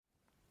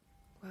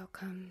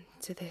Welcome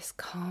to this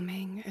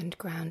calming and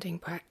grounding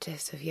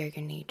practice of Yoga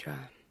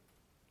Nidra.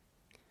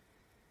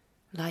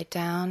 Lie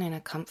down in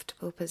a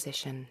comfortable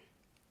position,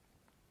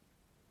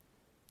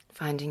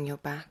 finding your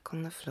back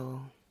on the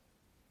floor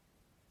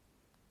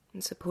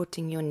and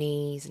supporting your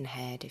knees and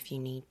head if you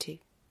need to.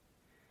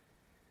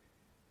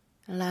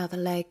 Allow the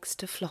legs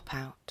to flop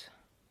out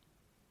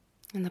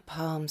and the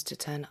palms to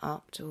turn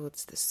up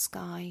towards the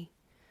sky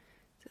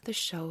so the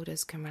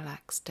shoulders can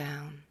relax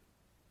down.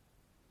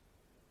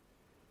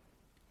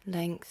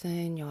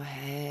 Lengthen your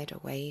head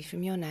away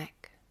from your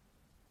neck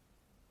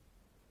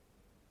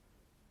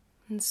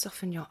and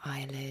soften your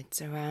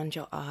eyelids around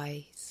your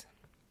eyes,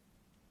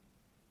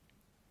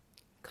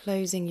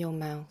 closing your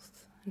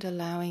mouth and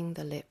allowing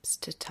the lips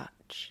to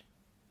touch.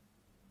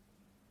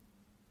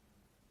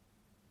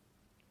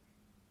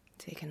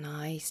 Take a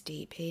nice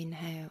deep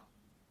inhale,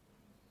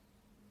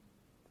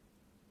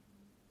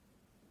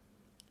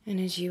 and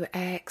as you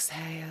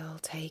exhale,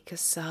 take a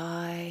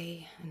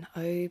sigh and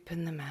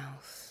open the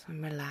mouth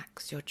and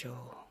relax your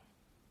jaw.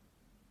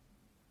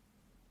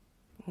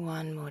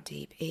 One more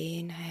deep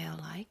inhale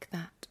like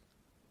that.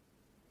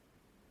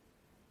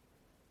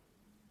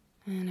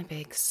 And a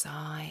big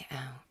sigh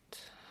out.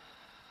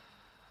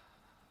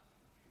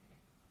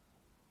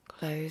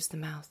 Close the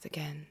mouth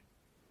again.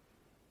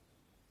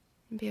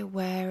 And be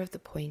aware of the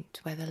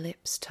point where the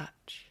lips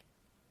touch.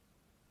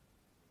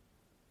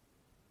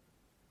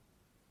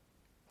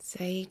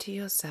 Say to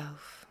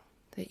yourself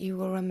that you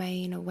will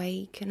remain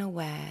awake and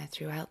aware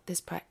throughout this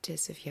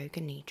practice of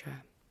Yoga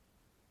Nidra.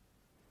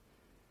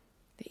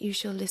 That you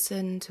shall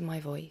listen to my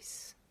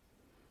voice,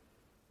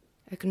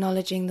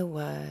 acknowledging the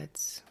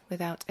words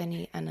without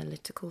any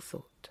analytical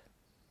thought.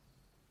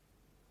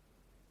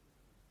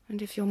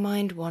 And if your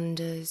mind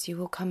wanders, you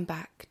will come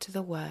back to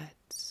the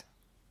words,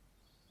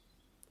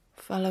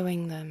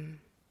 following them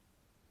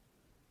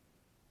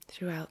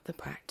throughout the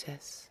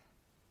practice.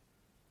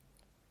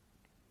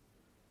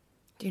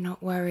 Do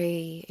not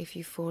worry if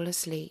you fall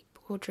asleep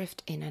or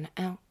drift in and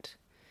out.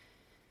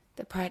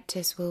 The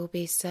practice will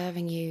be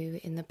serving you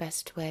in the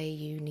best way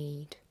you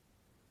need.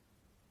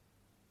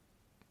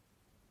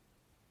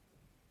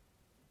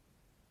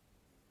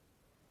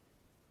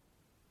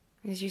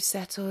 As you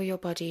settle your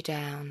body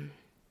down,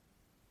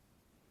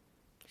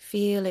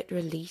 feel it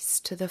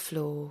release to the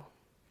floor,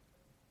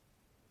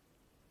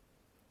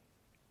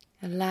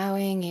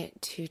 allowing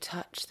it to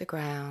touch the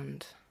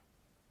ground.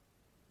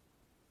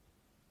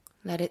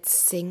 Let it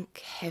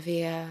sink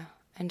heavier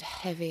and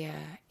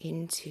heavier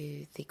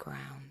into the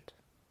ground.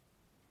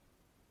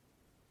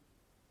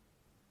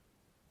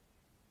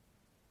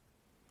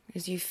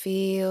 As you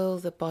feel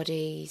the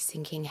body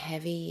sinking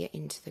heavy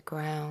into the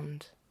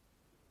ground,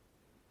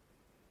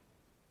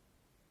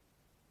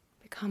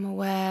 become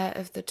aware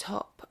of the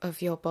top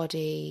of your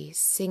body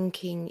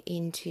sinking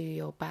into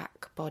your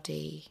back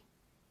body,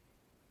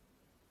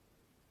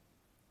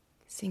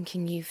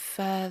 sinking you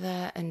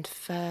further and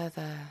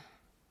further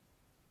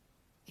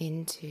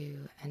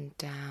into and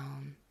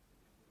down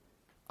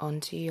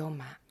onto your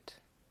mat.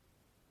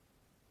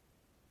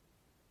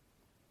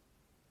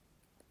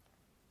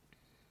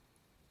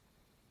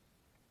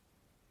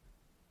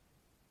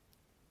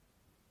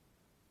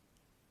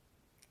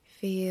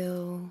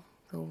 Feel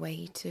the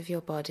weight of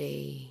your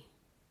body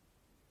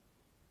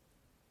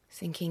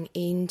sinking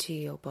into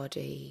your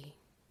body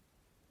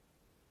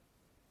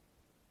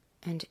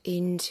and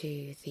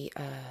into the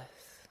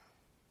earth.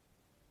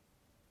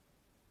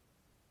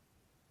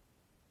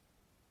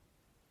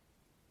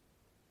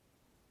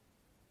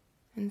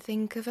 And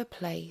think of a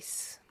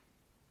place,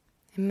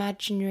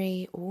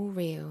 imaginary or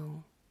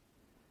real,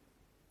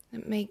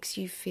 that makes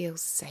you feel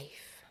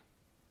safe.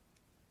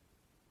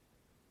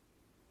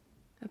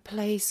 A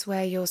place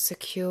where you're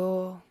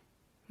secure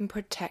and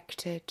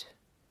protected,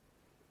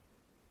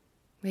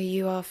 where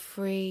you are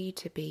free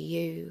to be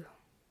you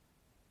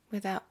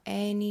without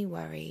any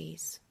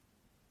worries.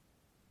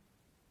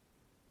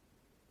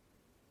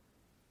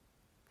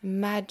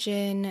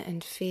 Imagine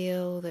and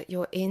feel that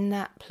you're in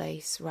that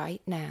place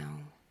right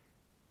now.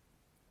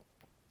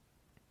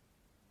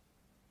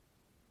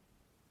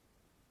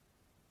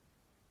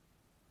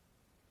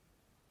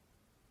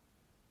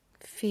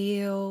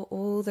 Feel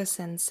all the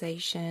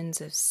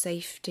sensations of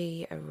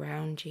safety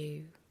around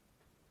you.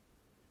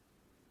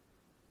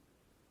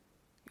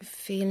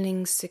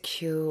 Feeling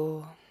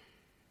secure.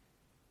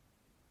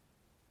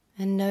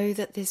 And know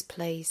that this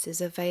place is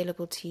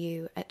available to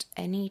you at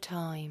any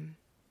time.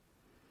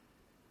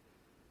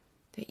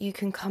 That you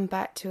can come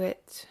back to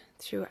it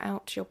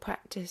throughout your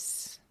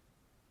practice,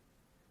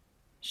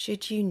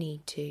 should you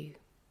need to.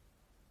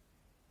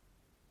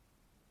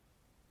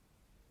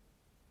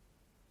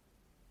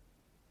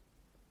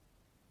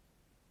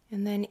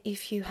 And then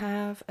if you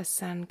have a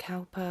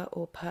sankalpa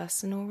or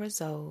personal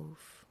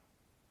resolve,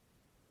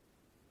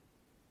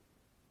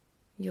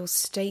 your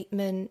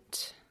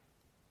statement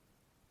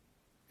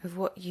of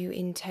what you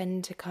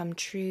intend to come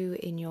true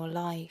in your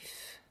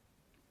life,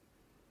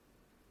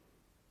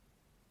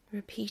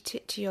 repeat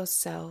it to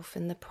yourself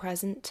in the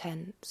present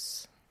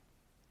tense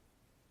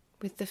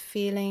with the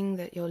feeling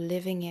that you're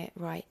living it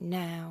right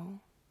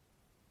now.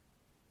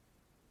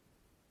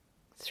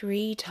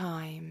 3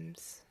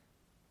 times.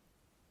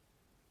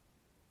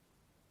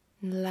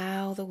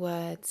 Allow the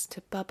words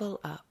to bubble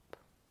up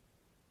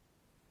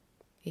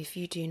if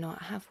you do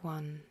not have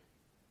one.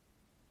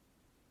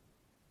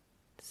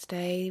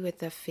 Stay with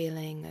the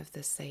feeling of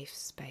the safe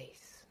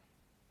space.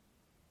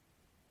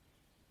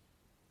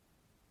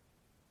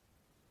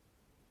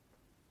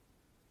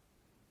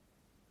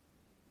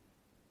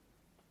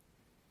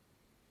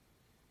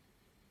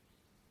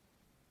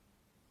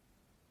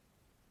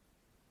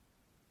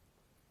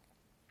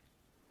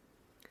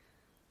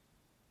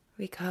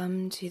 We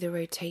come to the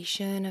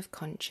rotation of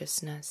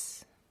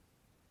consciousness,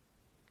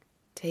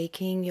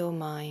 taking your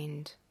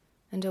mind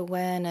and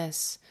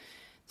awareness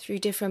through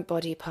different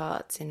body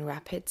parts in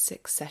rapid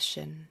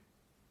succession.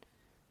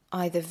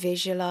 Either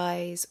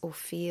visualize or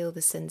feel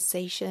the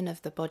sensation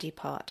of the body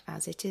part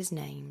as it is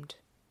named.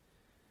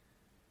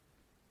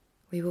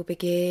 We will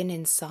begin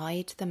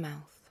inside the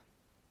mouth,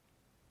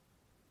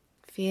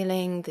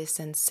 feeling the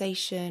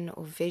sensation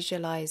or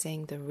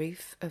visualizing the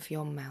roof of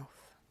your mouth.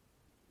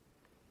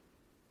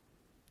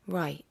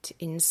 Right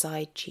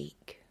inside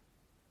cheek,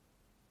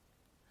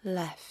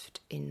 left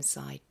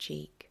inside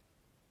cheek,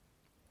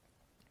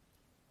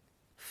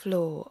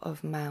 floor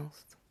of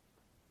mouth,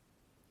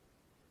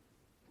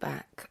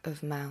 back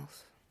of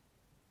mouth,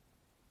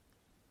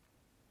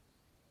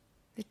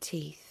 the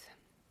teeth,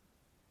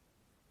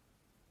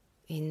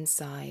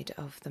 inside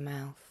of the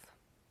mouth,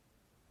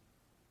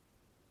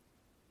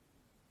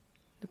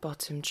 the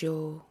bottom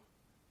jaw,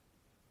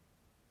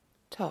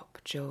 top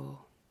jaw,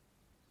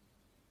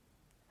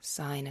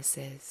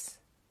 sinuses,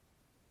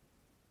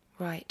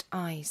 right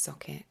eye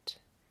socket,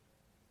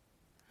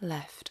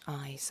 left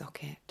eye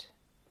socket,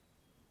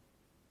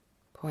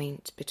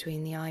 point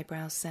between the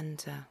eyebrow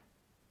centre,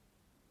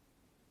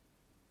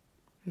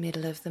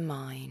 middle of the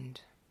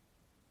mind,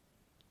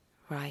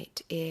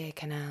 right ear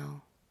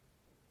canal,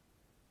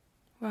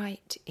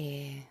 right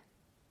ear,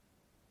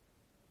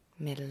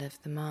 middle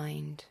of the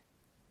mind,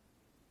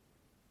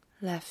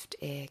 left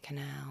ear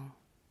canal,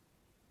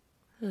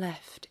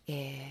 left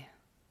ear,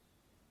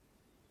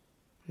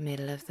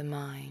 middle of the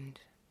mind,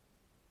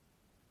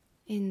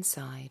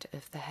 inside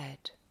of the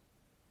head.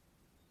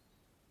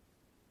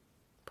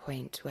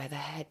 Point where the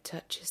head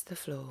touches the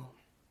floor.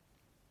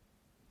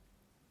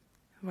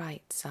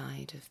 Right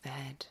side of the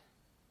head,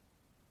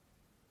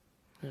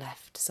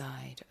 left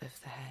side of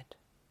the head,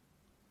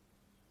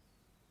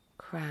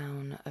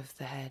 crown of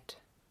the head,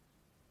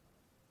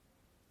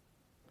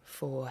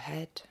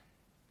 forehead,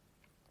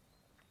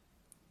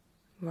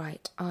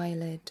 right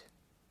eyelid,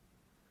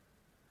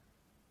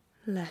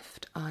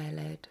 left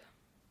eyelid,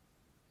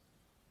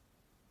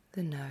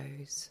 the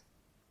nose,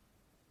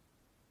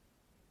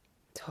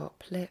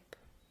 top lip,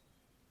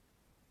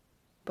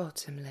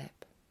 bottom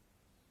lip,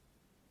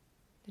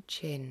 the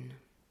chin,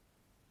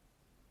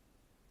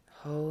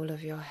 whole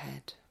of your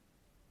head,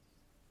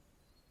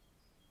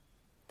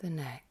 the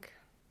neck,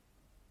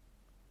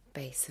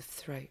 base of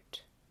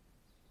throat,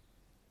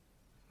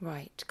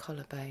 right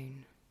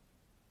collarbone,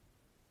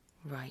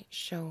 right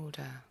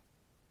shoulder,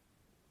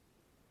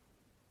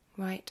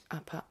 right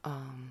upper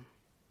arm,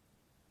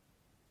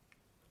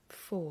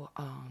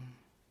 forearm,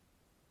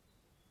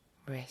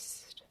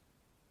 wrist,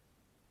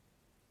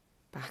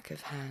 back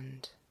of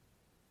hand,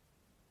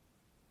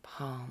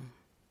 palm,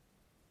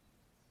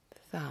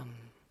 thumb,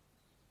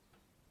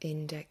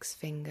 index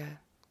finger,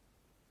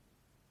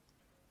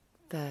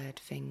 third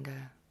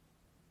finger,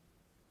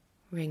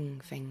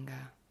 ring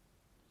finger,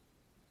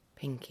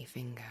 pinky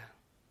finger,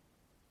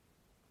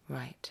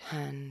 right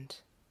hand,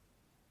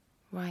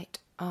 right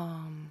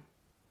arm,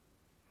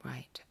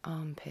 right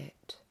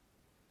armpit,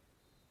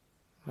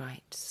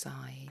 right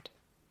side,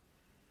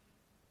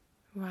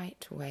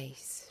 right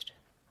waist,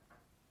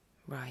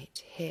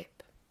 right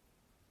hip,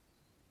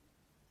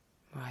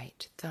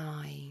 right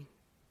thigh,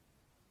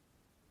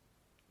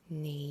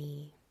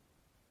 knee,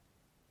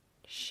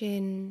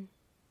 shin,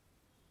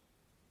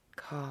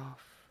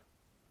 calf,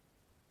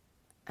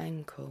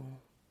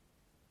 ankle,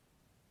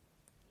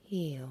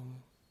 heel,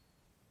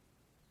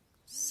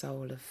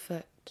 sole of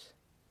foot,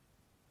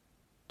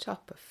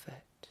 top of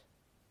foot,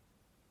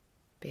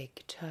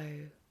 big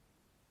toe,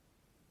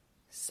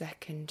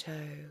 second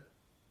toe,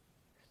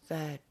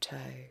 third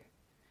toe,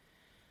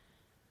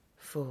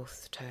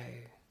 fourth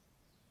toe,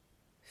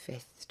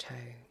 fifth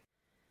toe,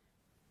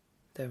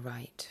 the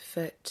right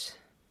foot,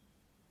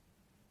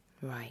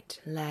 right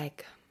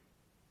leg,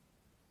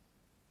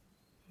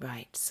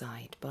 right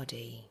side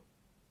body,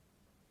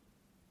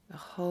 the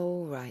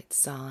whole right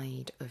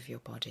side of your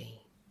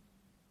body,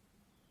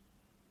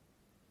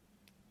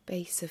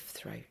 base of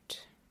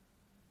throat,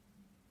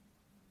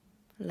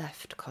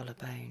 left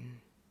collarbone,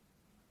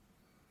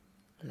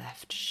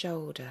 left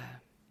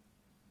shoulder,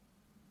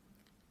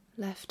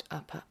 left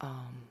upper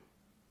arm,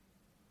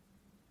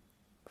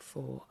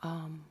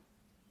 forearm,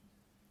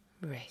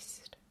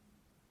 wrist,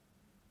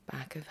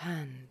 back of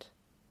hand,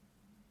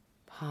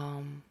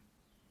 palm,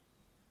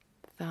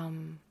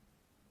 thumb,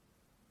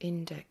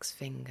 index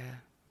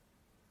finger,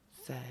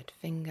 third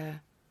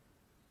finger,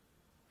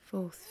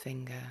 fourth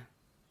finger,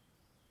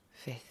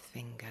 fifth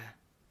finger,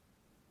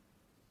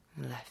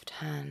 left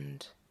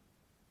hand,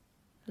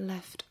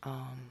 left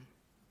arm,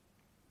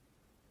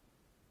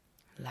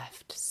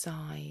 left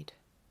side,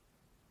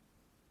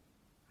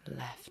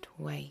 left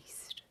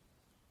waist,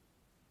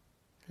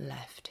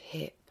 left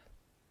hip,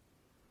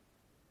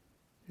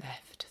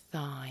 left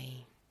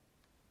thigh,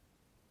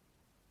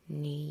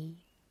 knee,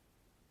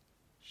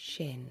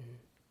 shin,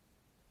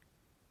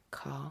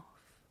 calf,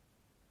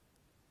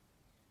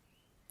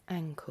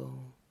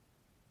 ankle,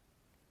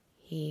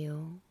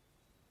 heel,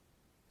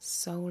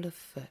 sole of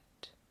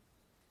foot,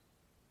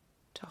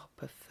 top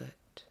of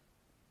foot,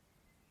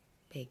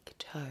 big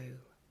toe,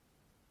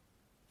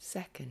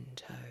 second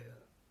toe,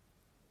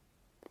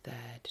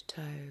 third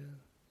toe,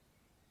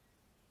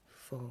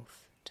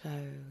 fourth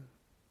toe,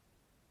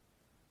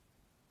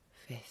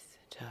 fifth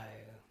toe,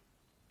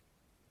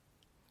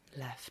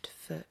 left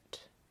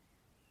foot,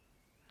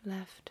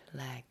 left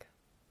leg,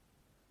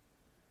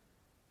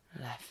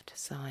 left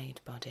side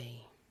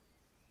body,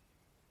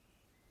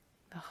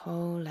 the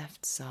whole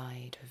left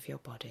side of your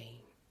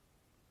body,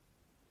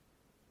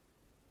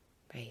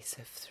 base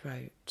of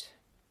throat,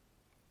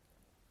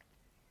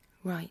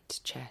 right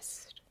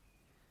chest,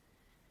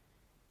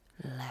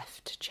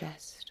 left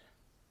chest,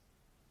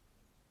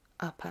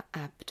 upper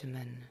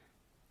abdomen,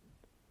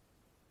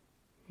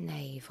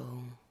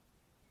 navel,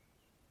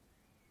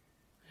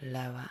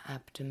 lower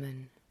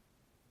abdomen,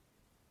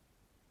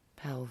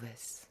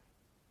 pelvis,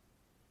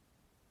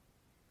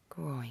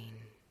 groin,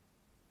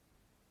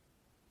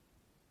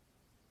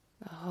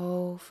 the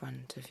whole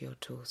front of your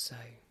torso,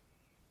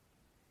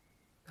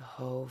 the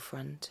whole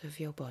front of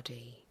your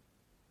body,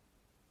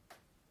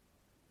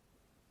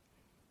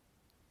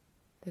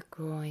 the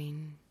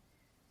groin,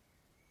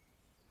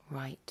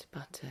 right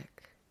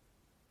buttock,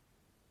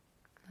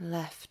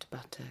 left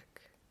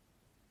buttock,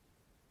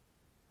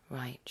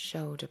 right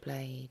shoulder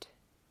blade,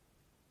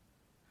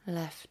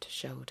 left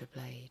shoulder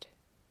blade,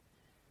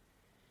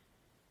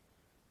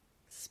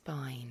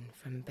 spine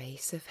from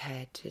base of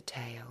head to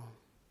tail,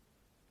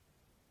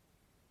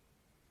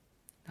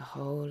 the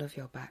whole of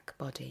your back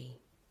body,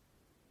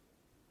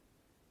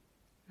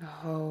 the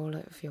whole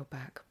of your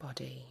back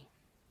body,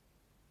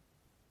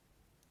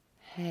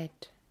 head,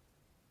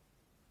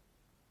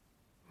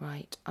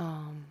 right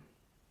arm,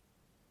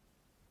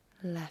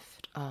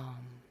 left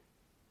arm,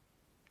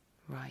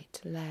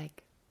 right leg,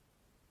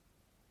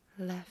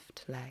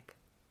 left leg,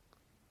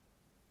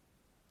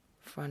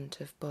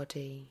 front of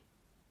body,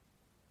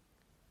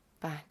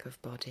 back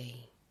of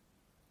body,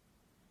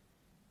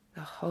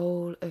 the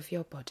whole of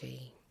your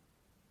body,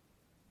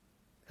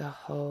 the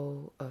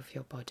whole of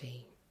your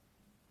body.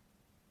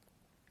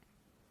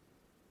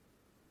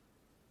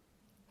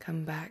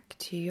 Come back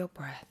to your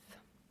breath,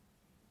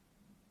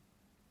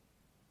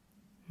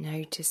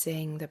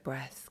 noticing the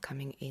breath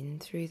coming in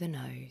through the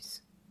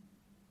nose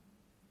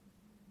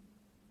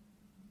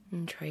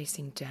and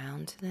tracing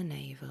down to the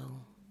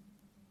navel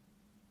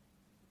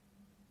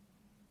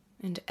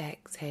and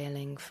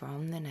exhaling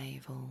from the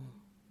navel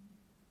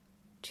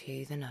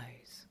to the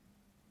nose.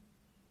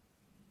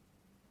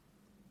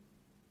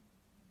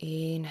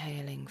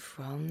 Inhaling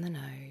from the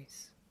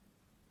nose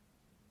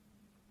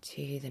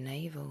to the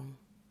navel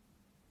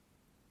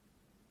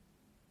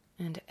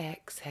and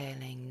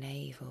exhaling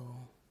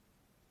navel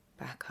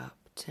back up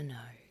to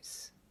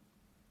nose.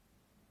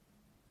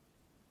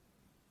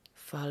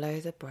 Follow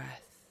the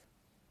breath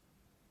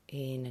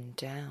in and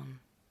down,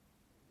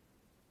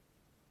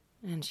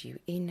 and you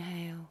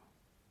inhale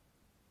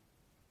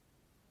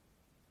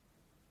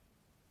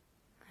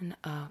and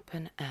up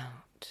and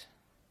out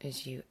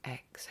as you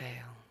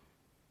exhale.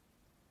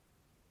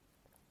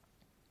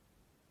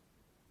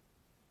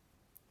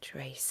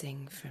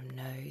 Tracing from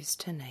nose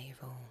to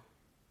navel.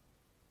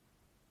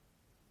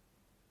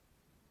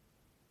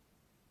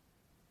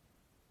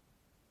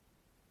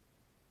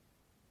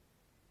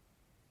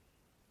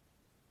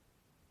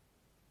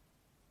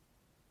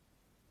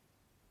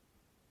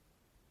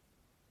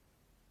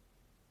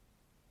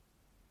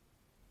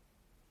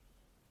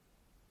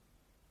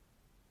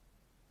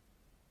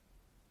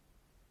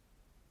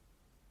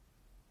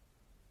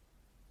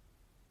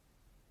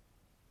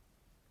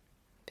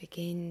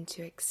 Begin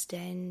to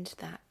extend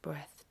that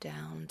breath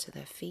down to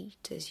the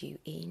feet as you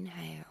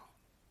inhale.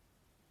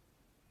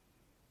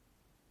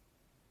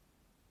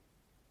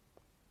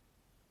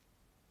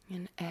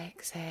 And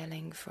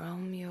exhaling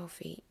from your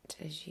feet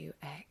as you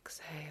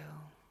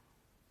exhale.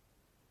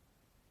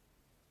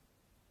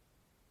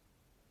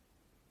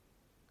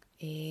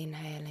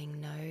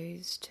 Inhaling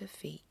nose to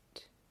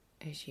feet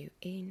as you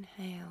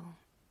inhale.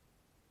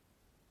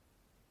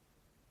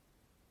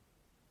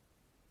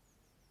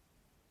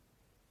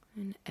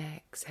 And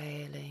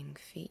exhaling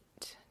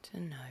feet to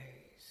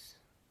nose.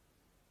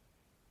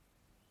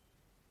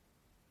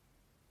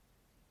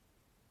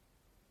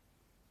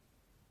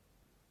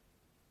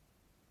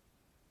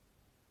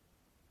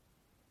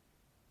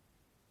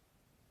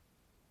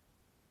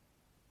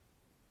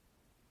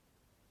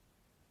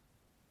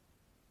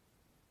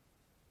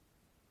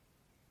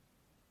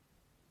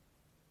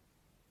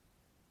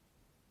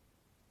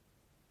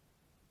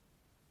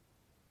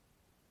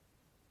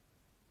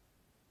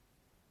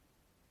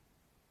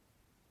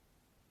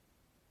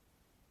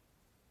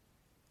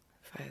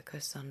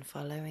 Focus on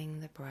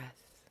following the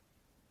breath,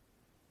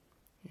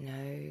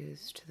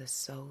 nose to the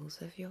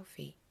soles of your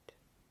feet.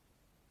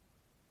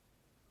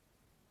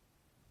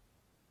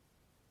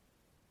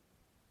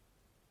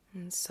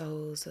 And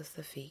soles of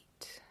the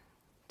feet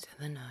to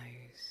the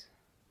nose.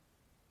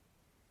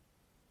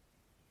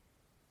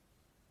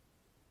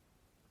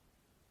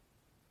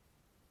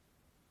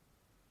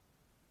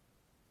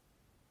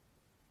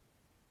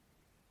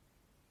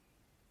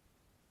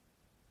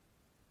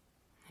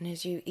 And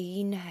as you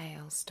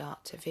inhale,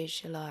 start to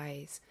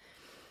visualize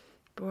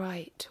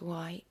bright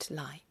white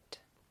light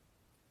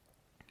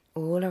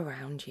all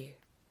around you.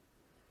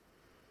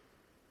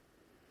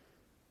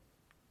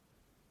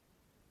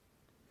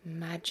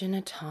 Imagine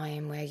a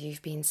time where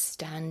you've been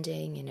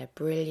standing in a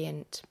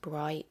brilliant,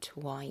 bright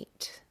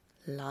white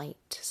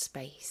light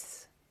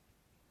space,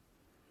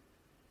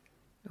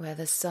 where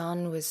the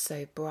sun was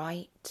so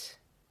bright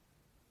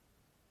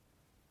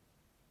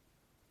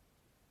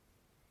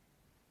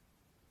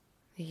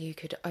that you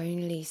could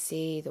only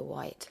see the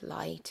white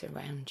light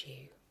around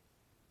you.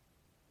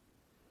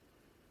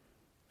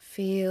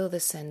 Feel the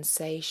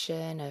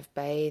sensation of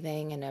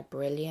bathing in a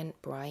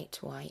brilliant, bright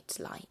white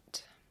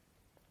light.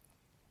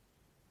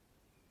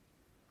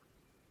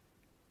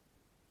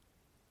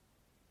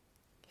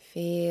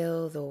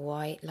 Feel the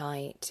white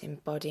light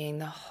embodying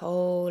the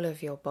whole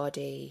of your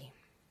body.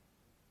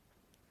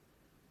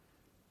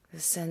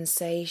 The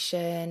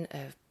sensation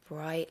of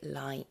bright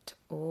light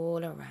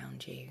all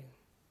around you.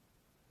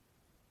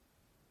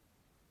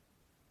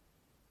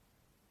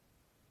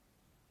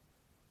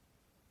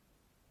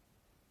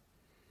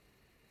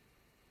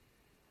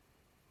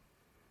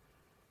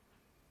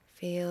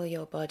 Feel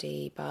your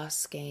body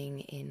basking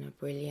in a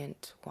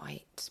brilliant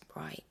white,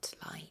 bright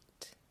light.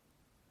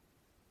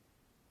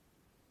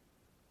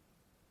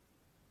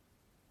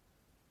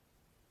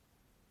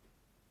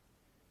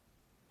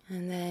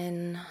 And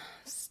then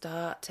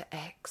start to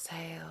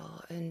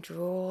exhale and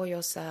draw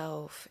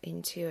yourself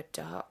into a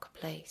dark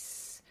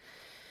place.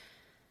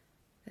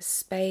 A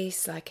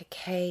space like a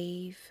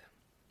cave,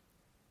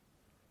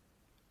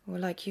 or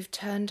like you've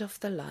turned off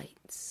the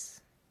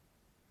lights.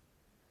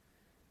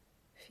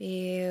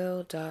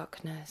 Feel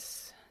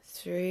darkness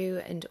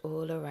through and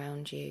all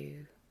around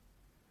you.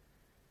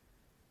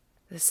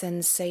 The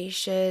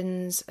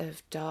sensations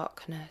of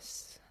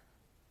darkness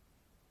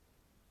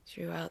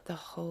throughout the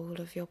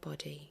whole of your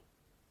body.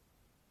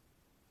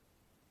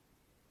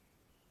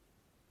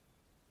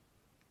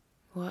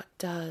 What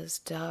does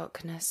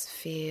darkness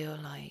feel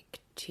like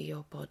to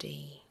your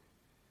body?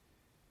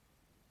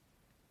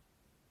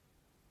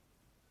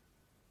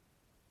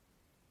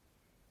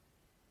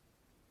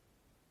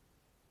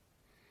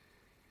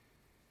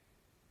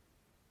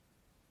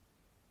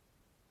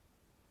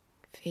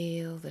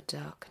 Feel the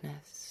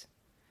darkness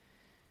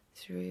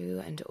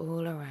through and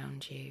all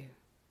around you.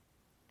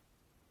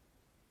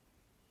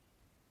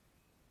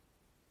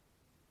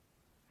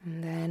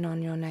 And then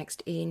on your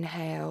next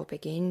inhale,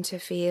 begin to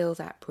feel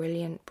that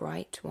brilliant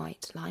bright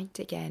white light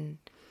again,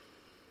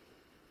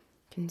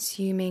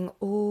 consuming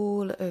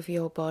all of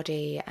your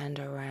body and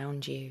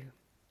around you.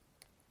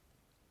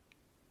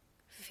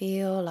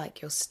 Feel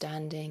like you're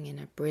standing in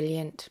a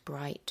brilliant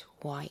bright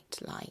white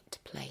light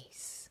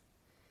place.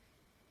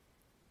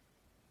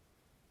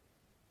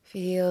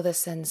 Feel the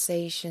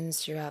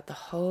sensations throughout the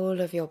whole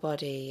of your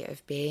body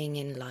of being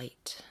in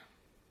light.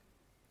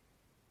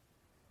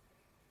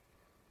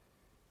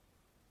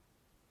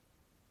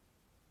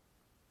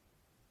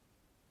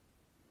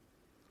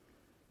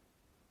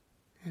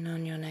 And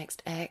on your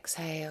next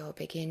exhale,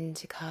 begin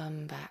to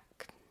come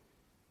back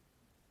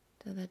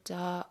to the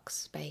dark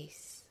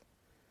space,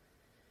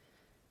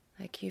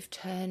 like you've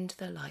turned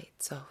the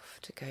lights off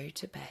to go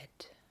to bed.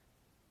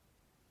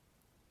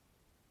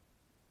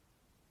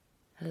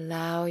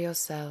 Allow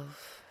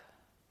yourself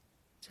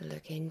to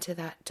look into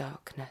that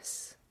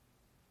darkness.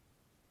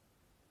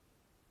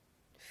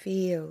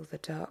 Feel the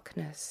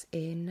darkness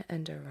in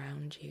and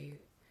around you.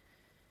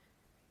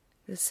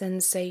 The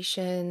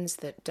sensations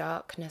that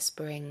darkness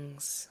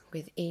brings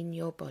within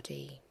your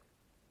body.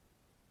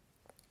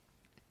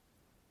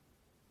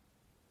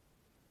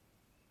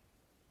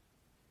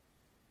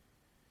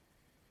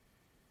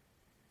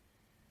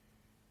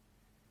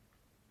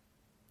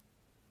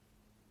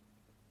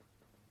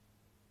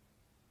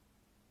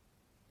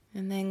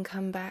 And then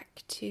come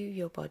back to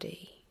your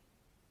body.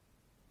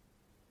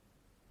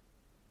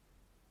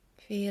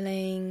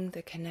 Feeling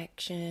the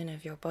connection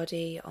of your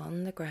body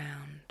on the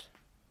ground.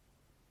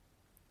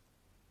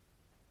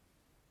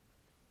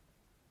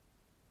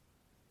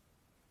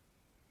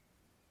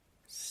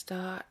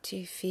 Start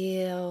to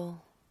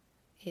feel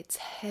its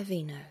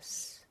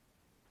heaviness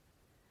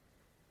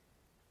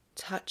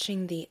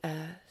touching the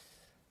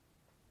earth,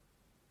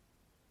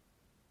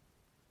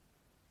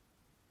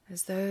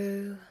 as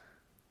though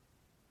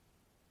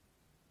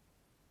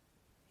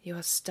you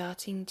are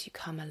starting to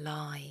come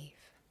alive.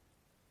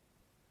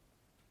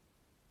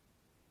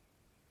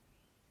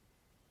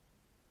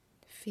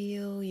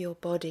 Feel your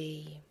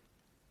body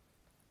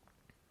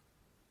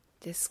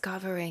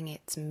discovering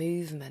its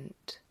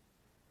movement.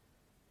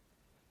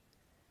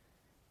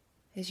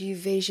 As you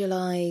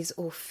visualize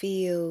or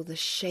feel the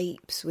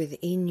shapes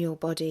within your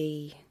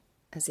body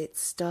as it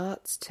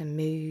starts to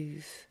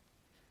move.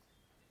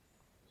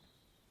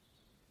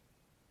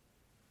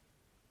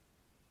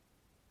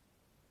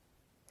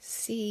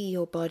 See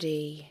your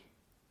body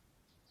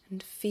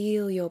and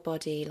feel your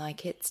body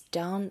like it's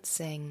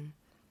dancing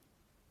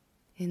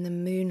in the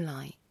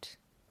moonlight.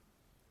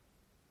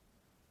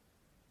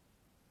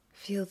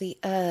 Feel the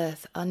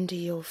earth under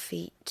your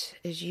feet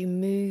as you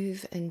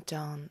move and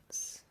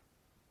dance.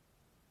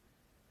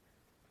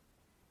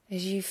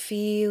 As you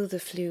feel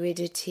the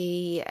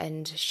fluidity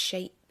and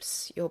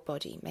shapes your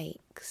body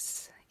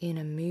makes in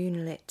a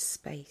moonlit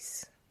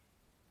space.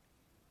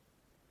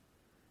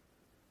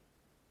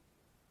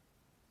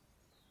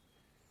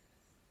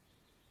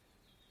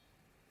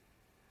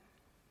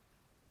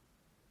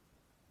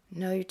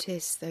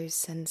 Notice those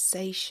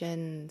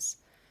sensations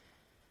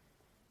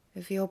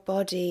of your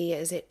body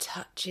as it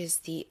touches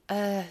the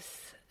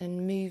earth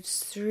and moves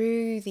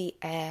through the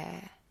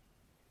air.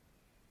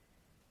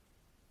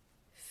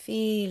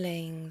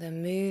 Feeling the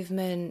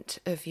movement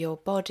of your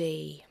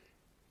body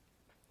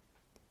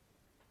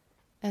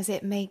as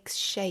it makes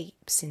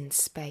shapes in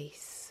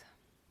space.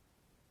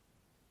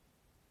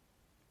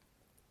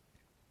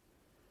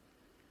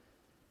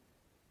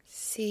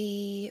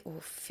 See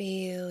or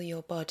feel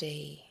your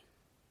body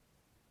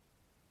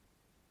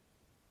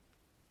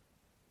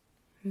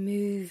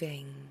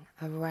moving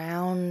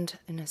around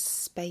in a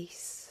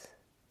space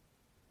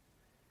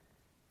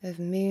of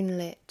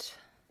moonlit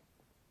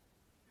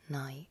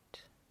night.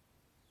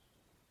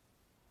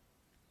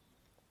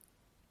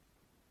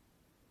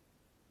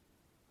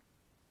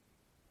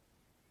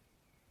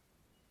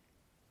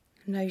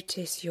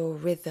 Notice your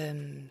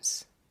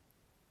rhythms,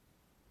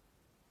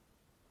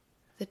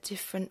 the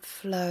different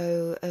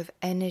flow of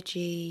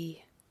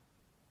energy,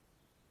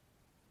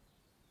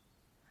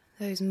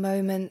 those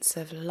moments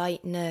of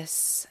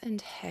lightness and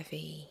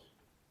heavy,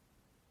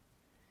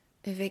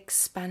 of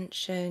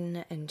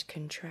expansion and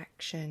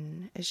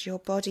contraction as your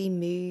body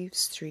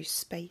moves through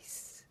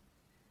space,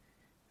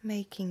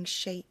 making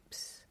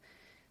shapes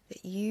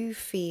that you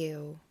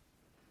feel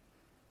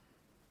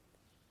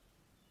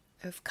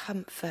of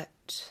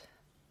comfort,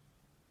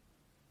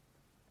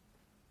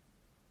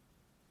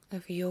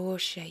 of your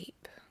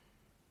shape.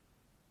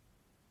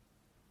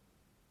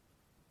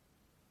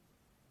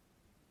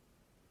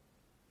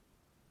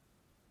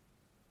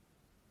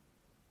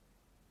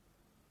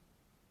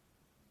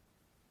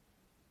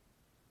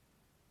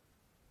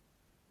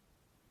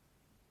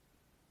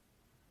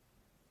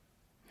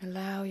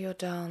 Allow your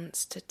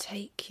dance to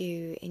take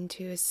you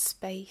into a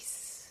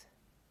space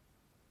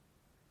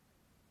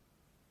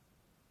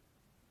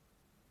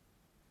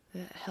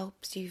that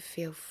helps you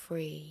feel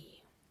free.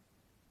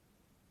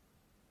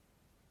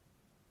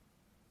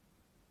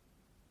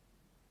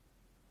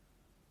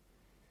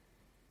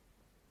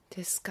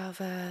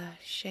 Discover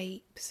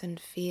shapes and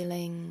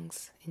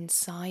feelings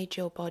inside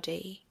your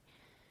body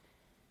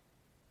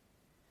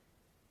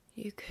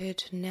you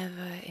could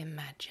never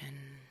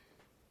imagine.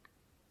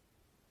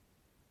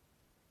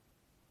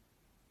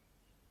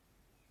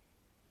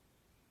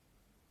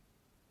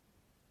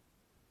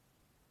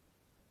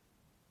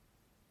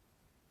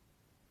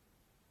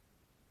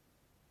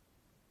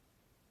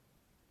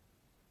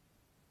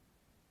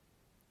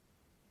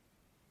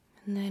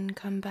 And then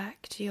come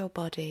back to your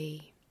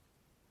body,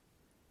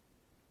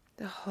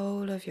 the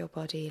whole of your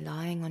body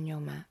lying on your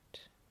mat.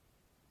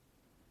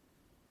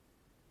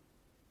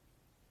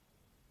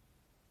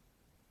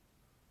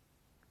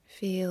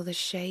 Feel the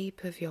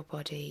shape of your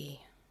body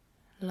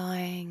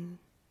lying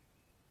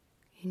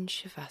in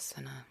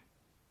Shavasana.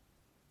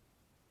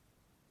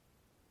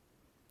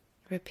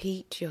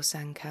 Repeat your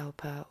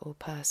Sankalpa or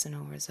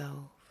personal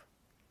resolve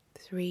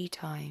 3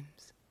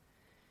 times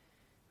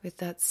with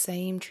that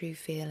same true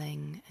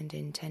feeling and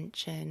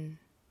intention.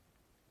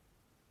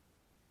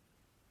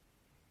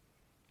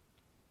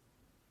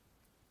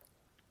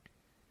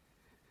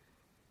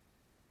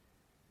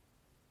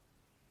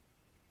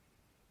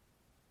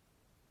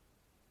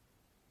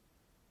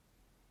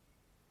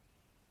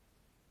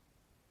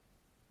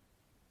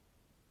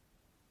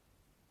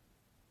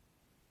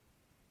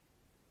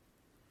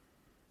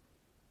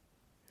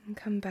 And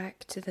come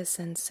back to the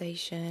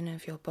sensation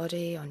of your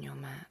body on your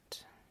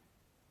mat.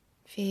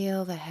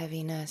 Feel the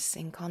heaviness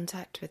in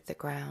contact with the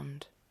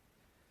ground.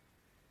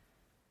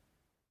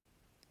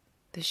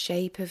 The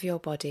shape of your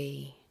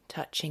body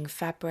touching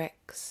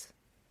fabrics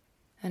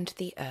and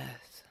the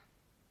earth.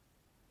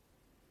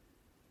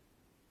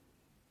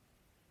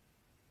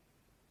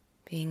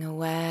 Being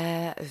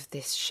aware of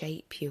this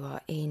shape you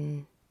are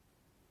in.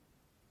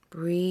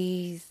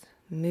 Breathe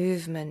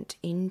movement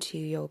into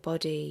your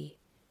body,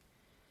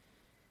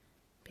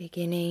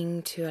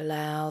 beginning to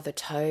allow the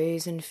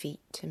toes and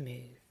feet to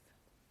move.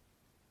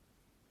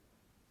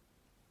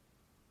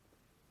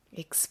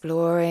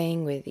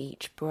 Exploring with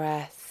each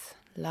breath,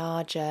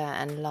 larger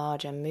and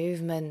larger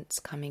movements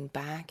coming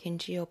back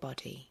into your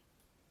body.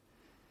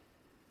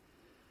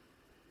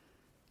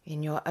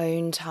 In your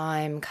own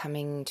time,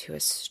 coming to a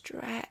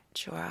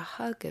stretch or a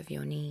hug of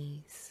your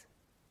knees,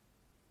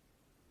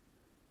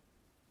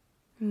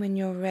 And when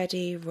you're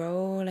ready,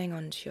 rolling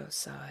onto your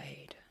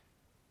side.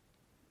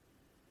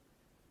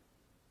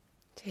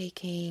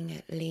 Taking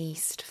at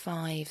least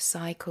 5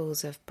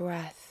 cycles of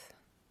breath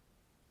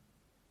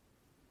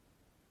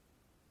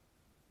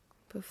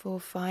before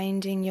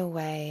finding your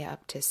way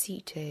up to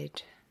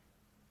seated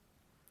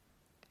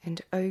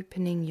and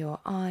opening your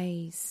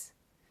eyes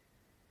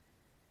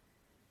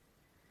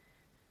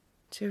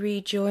to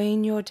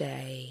rejoin your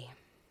day.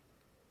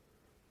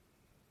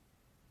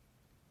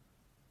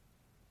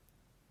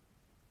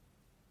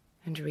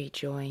 And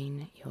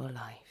rejoin your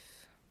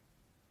life.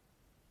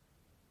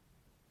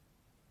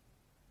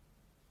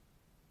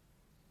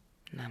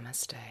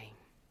 Namaste.